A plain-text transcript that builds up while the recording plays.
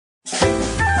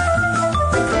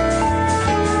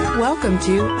Welcome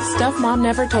to Stuff Mom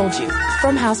Never Told You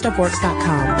from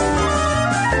HowStuffWorks.com.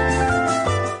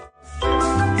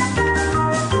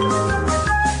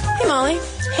 Hey, Molly.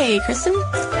 Hey, Kristen.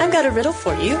 I've got a riddle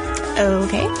for you.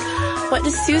 Okay. What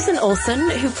does Susan Olsen,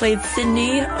 who played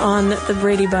Sydney on The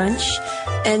Brady Bunch,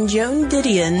 and Joan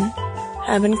Didion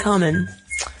have in common?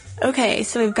 Okay,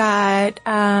 so we've got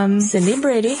Cindy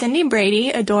Brady,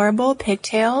 adorable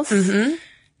pigtails,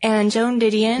 and Joan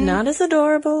Didion. not as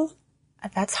adorable.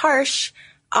 That's harsh.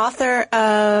 Author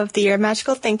of The Year of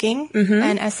Magical Thinking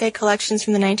and essay collections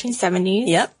from the 1970s.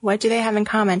 Yep. What do they have in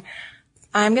common?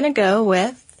 I'm going to go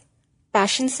with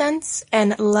fashion sense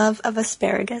and love of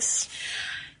asparagus.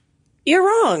 You're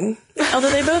wrong,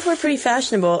 although they both were pretty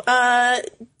fashionable.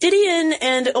 Didion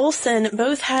and Olsen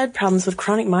both had problems with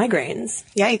chronic migraines.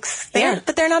 Yikes. Yeah.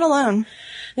 But they're not alone.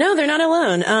 No, they're not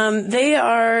alone. They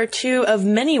are two of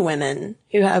many women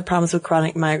who have problems with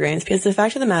chronic migraines, because the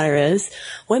fact of the matter is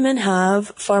women have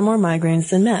far more migraines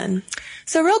than men.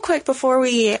 So real quick, before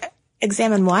we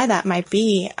examine why that might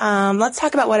be, let's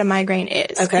talk about what a migraine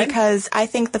is. Okay. Because I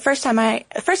think the first time I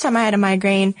had a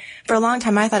migraine, for a long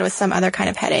time I thought it was some other kind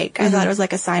of headache. I thought it was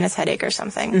like a sinus headache or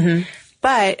something.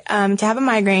 But to have a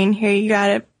migraine, here you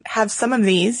gotta have some of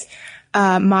these,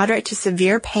 moderate to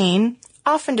severe pain,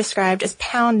 often described as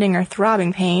pounding or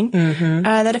throbbing pain,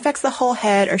 that affects the whole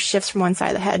head or shifts from one side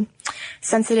of the head.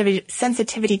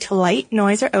 Sensitivity to light,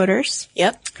 noise, or odors.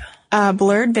 Yep.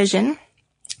 Blurred vision.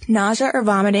 Nausea or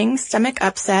vomiting, stomach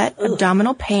upset,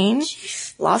 abdominal pain,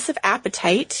 loss of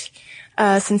appetite,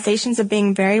 sensations of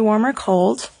being very warm or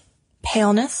cold,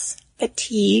 paleness,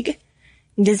 fatigue,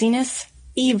 dizziness,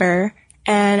 fever,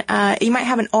 and you might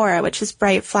have an aura, which is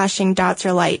bright flashing dots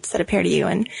or lights that appear to you.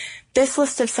 And this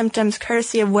list of symptoms,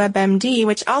 courtesy of WebMD,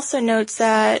 which also notes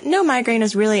that no migraine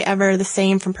is really ever the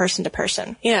same from person to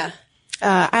person. Yeah.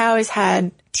 I always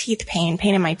had pain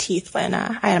in my teeth when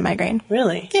I had a migraine.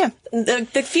 Really? Yeah.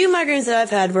 The few migraines that I've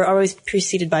had were always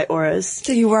preceded by auras.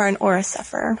 So you were an aura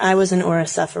sufferer. I was an aura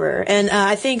sufferer. And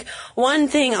I think one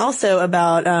thing also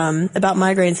about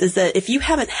migraines is that if you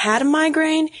haven't had a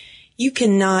migraine, you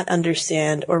cannot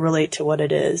understand or relate to what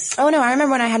it is. Oh, no. I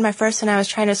remember when I had my first one, I was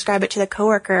trying to describe it to the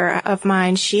coworker of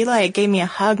mine. She, gave me a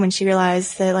hug when she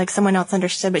realized that, someone else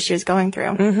understood what she was going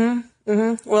through.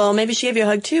 Well, maybe she gave you a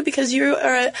hug, too, because you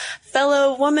are a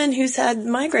fellow woman who's had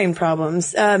migraine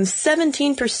problems.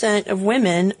 17% of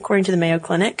women, according to the Mayo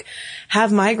Clinic,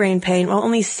 have migraine pain, while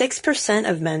only 6%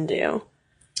 of men do.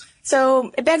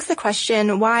 So it begs the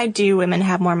question, why do women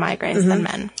have more migraines than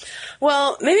men?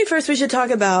 Well, maybe first we should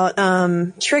talk about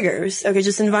triggers. Okay,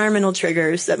 just environmental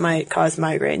triggers that might cause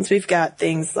migraines. We've got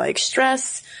things like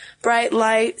stress, bright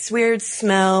lights, weird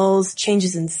smells,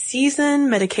 changes in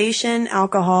season, medication,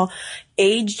 alcohol,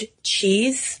 aged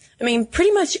cheese. I mean, pretty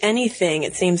much anything,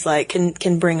 it seems like,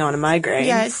 can bring on a migraine.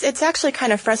 Yeah, it's actually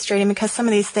kind of frustrating because some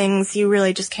of these things you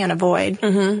really just can't avoid.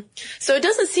 So it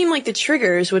doesn't seem like the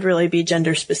triggers would really be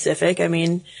gender specific. I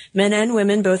mean, men and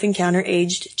women both encounter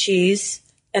aged cheese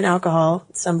and alcohol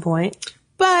at some point.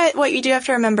 But what you do have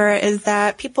to remember is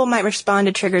that people might respond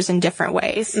to triggers in different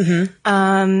ways.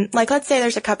 Let's say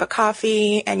there's a cup of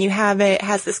coffee and it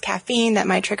has this caffeine that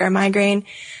might trigger a migraine.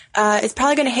 It's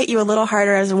probably going to hit you a little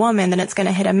harder as a woman than it's going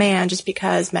to hit a man just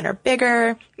because men are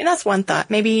bigger. I mean, that's one thought.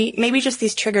 Maybe just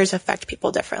these triggers affect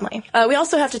people differently. We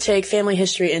also have to take family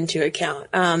history into account.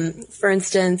 For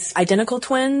instance, identical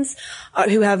twins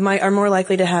are more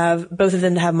likely to have both of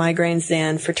them to have migraines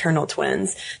than fraternal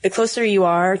twins. The closer you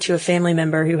are to a family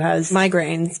member who has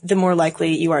migraines, the more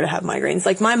likely you are to have migraines.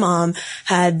 Like my mom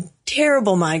had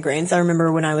terrible migraines, I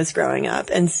remember, when I was growing up.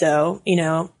 And so,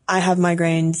 I have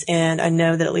migraines, and I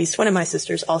know that at least one of my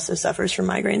sisters also suffers from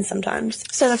migraines sometimes.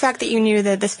 So the fact that you knew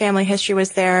that this family history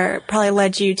was there probably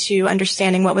led you to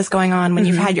understanding what was going on when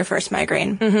you've had your first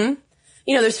migraine.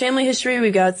 There's family history.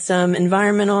 We've got some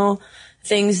environmental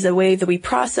things, the way that we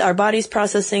our bodies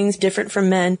process things different from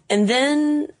men. And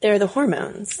then there are the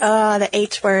hormones. The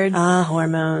H word.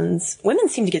 Hormones. Women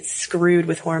seem to get screwed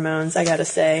with hormones, I gotta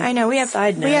say. I know. We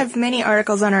have many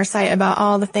articles on our site about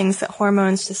all the things that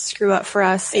hormones just screw up for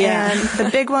us. Yeah. And the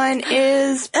big one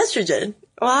is estrogen.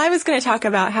 Well, I was going to talk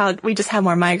about how we just have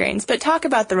more migraines, but talk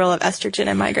about the role of estrogen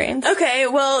in migraines. Okay,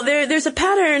 well, there's a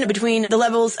pattern between the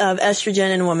levels of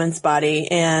estrogen in a woman's body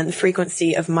and the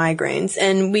frequency of migraines,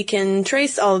 and we can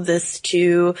trace all of this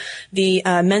to the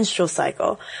menstrual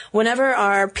cycle. Whenever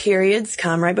our periods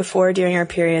come, right before or during our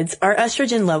periods, our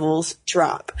estrogen levels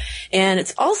drop. And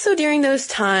it's also during those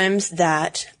times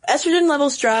that estrogen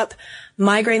levels drop,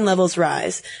 migraine levels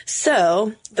rise.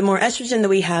 So the more estrogen that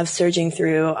we have surging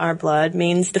through our blood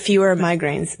means the fewer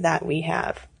migraines that we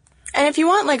have. And if you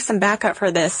want like some backup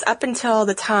for this, up until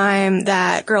the time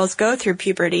that girls go through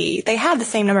puberty, they have the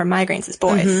same number of migraines as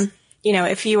boys. Mm-hmm. You know,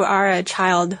 if you are a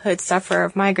childhood sufferer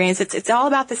of migraines, it's all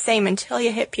about the same until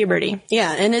you hit puberty.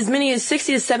 Yeah, and as many as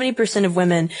 60 to 70% of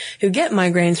women who get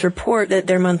migraines report that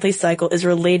their monthly cycle is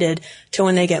related to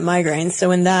when they get migraines. So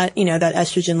when that, that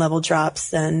estrogen level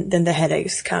drops, then the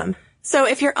headaches come. So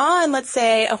if you're on, let's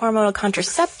say, a hormonal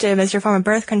contraceptive as your form of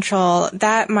birth control,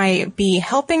 that might be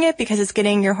helping it because it's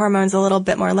getting your hormones a little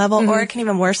bit more level, or it can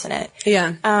even worsen it.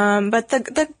 Yeah. But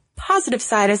the positive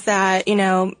side is that,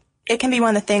 it can be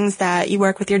one of the things that you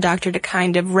work with your doctor to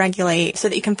kind of regulate so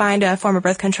that you can find a form of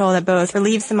birth control that both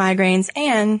relieves the migraines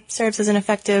and serves as an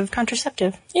effective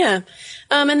contraceptive. Yeah.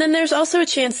 And then there's also a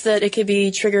chance that it could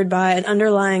be triggered by an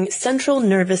underlying central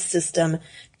nervous system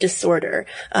disorder.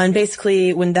 And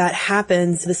basically, when that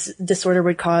happens, this disorder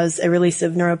would cause a release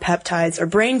of neuropeptides or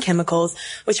brain chemicals,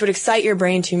 which would excite your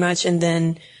brain too much and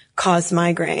then cause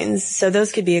migraines. So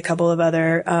those could be a couple of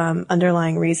other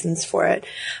underlying reasons for it.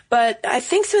 But I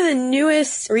think some of the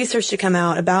newest research to come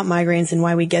out about migraines and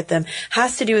why we get them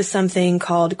has to do with something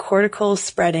called cortical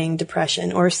spreading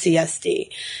depression, or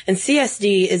CSD. And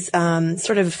CSD is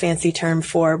sort of a fancy term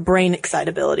for brain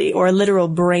excitability, or a literal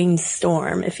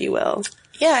brainstorm, if you will.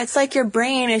 Yeah, it's like your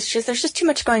brain there's just too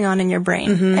much going on in your brain.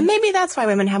 Mm-hmm. And maybe that's why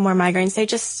women have more migraines. They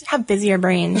just have busier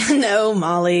brains. No,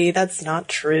 Molly, that's not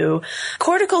true.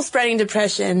 Cortical spreading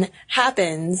depression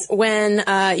happens when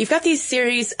you've got these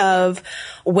series of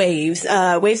waves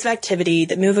of activity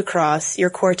that move across your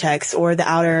cortex, or the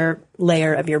outer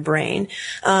layer of your brain.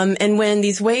 And when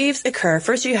these waves occur,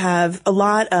 first you have a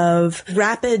lot of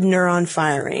rapid neuron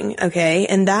firing, okay?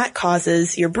 And that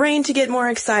causes your brain to get more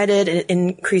excited. It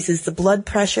increases the blood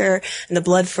pressure and the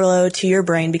blood flow to your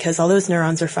brain because all those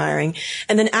neurons are firing.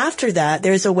 And then after that,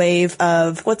 there's a wave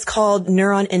of what's called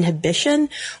neuron inhibition,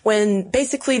 when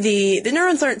basically the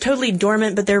neurons aren't totally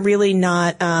dormant, but they're really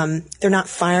not, they're not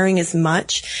firing as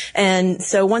much. And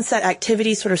so once that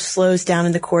activity sort of slows down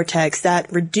in the cortex,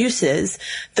 that reduces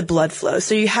the blood flow.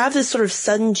 So you have this sort of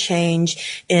sudden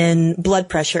change in blood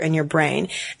pressure in your brain.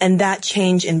 And that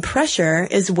change in pressure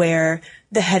is where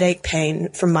the headache pain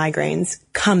from migraines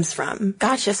comes from.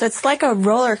 Gotcha. So it's like a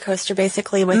roller coaster,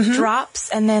 basically, with drops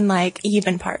and then like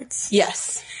even parts.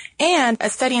 Yes. And a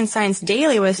study in Science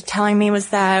Daily was telling me was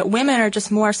that women are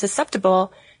just more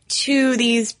susceptible to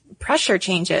these pressure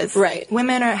changes. Right.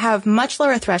 Women have much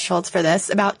lower thresholds for this,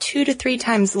 about 2 to 3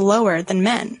 times lower than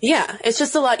men. Yeah. It's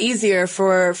just a lot easier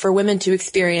for women to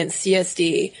experience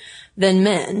CSD than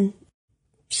men.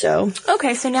 So.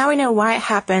 Okay, so now we know why it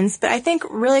happens, but I think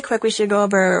really quick we should go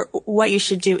over what you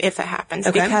should do if it happens.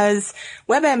 Okay. Because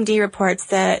WebMD reports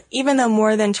that even though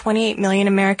more than 28 million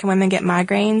American women get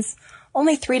migraines,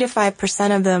 only 3 to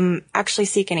 5% of them actually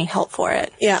seek any help for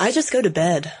it. Yeah, I just go to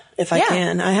bed if I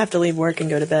can. I have to leave work and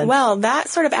go to bed. Well, that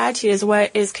sort of attitude is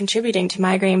what is contributing to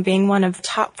migraine being one of the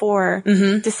top 4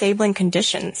 disabling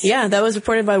conditions. Yeah, that was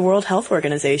reported by World Health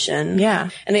Organization. Yeah.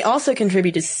 And they also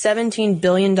contributed $17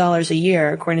 billion a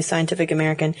year, according to Scientific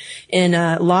American, in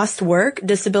lost work,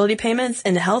 disability payments,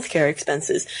 and healthcare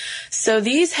expenses. So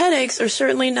these headaches are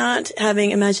certainly not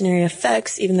having imaginary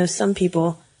effects, even though some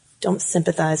people don't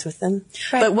sympathize with them.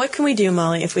 Right. But what can we do,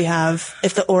 Molly, if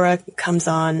the aura comes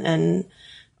on and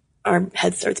our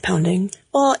head starts pounding?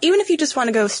 Well, even if you just want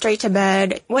to go straight to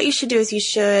bed, what you should do is you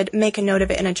should make a note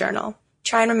of it in a journal.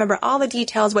 Try and remember all the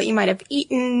details, what you might have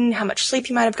eaten, how much sleep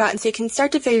you might have gotten, so you can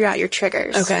start to figure out your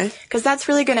triggers. Okay. Because that's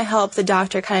really going to help the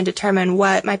doctor kind of determine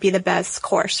what might be the best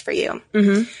course for you.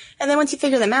 Mm-hmm. And then once you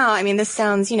figure them out, I mean, this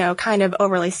sounds, kind of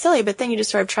overly silly, but then you just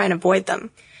sort of try and avoid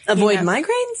them. Avoid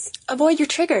migraines? Avoid your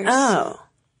triggers. Oh.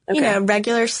 Okay.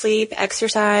 Regular sleep,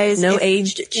 exercise. No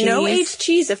aged cheese. No aged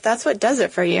cheese, if that's what does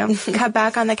it for you. Cut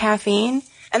back on the caffeine.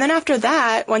 And then after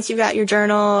that, once you've got your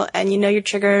journal and you know your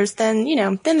triggers, then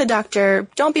the doctor,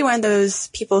 don't be one of those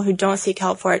people who don't seek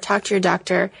help for it. Talk to your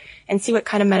doctor and see what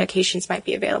kind of medications might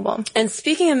be available. And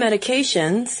speaking of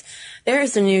medications, there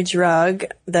is a new drug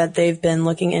that they've been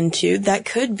looking into that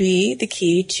could be the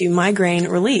key to migraine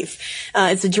relief.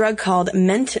 It's a drug called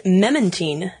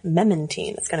memantine.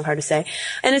 Memantine. That's kind of hard to say.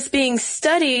 And it's being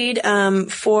studied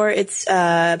for its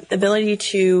ability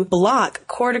to block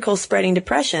cortical spreading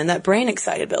depression, that brain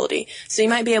excitability. So you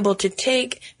might be able to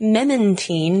take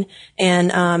memantine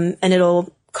and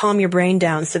it'll calm your brain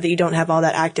down so that you don't have all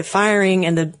that active firing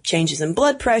and the changes in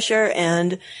blood pressure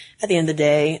and, at the end of the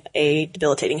day, a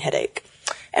debilitating headache.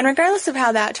 And regardless of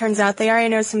how that turns out, they already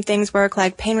know some things work,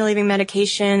 like pain-relieving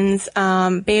medications,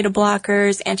 beta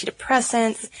blockers,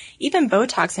 antidepressants, even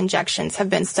Botox injections have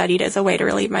been studied as a way to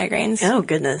relieve migraines. Oh,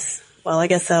 goodness. Well, I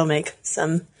guess that'll make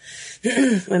some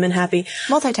Women happy.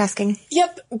 Multitasking.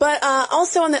 Yep. But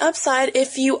also on the upside,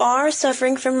 if you are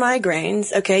suffering from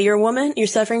migraines, okay, you're a woman, you're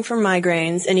suffering from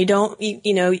migraines, and you know,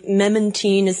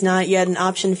 Memantine is not yet an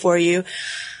option for you.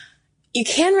 You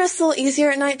can rest a little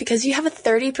easier at night because you have a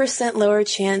 30% lower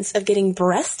chance of getting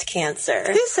breast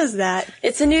cancer. Who says that?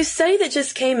 It's a new study that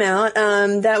just came out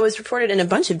that was reported in a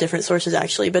bunch of different sources,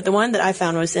 actually, but the one that I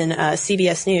found was in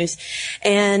CBS News.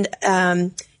 And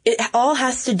it all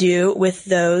has to do with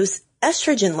those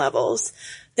estrogen levels.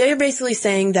 They're basically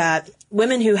saying that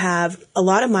women who have a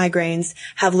lot of migraines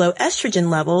have low estrogen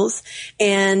levels,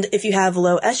 and if you have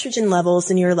low estrogen levels,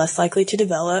 then you're less likely to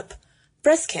develop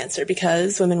breast cancer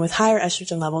because women with higher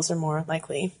estrogen levels are more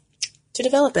likely to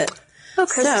develop it. Oh,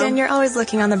 Kristen, you're always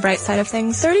looking on the bright side of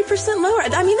things. 30% lower.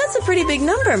 I mean, that's a pretty big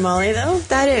number, Molly, though.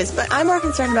 That is, but I'm more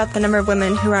concerned about the number of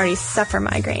women who already suffer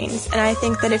migraines. And I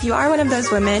think that if you are one of those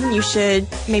women, you should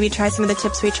maybe try some of the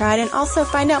tips we tried and also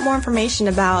find out more information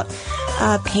about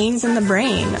pains in the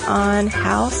brain on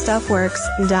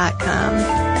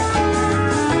howstuffworks.com.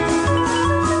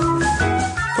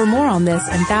 For more on this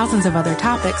and thousands of other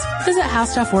topics, visit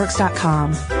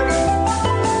howstuffworks.com.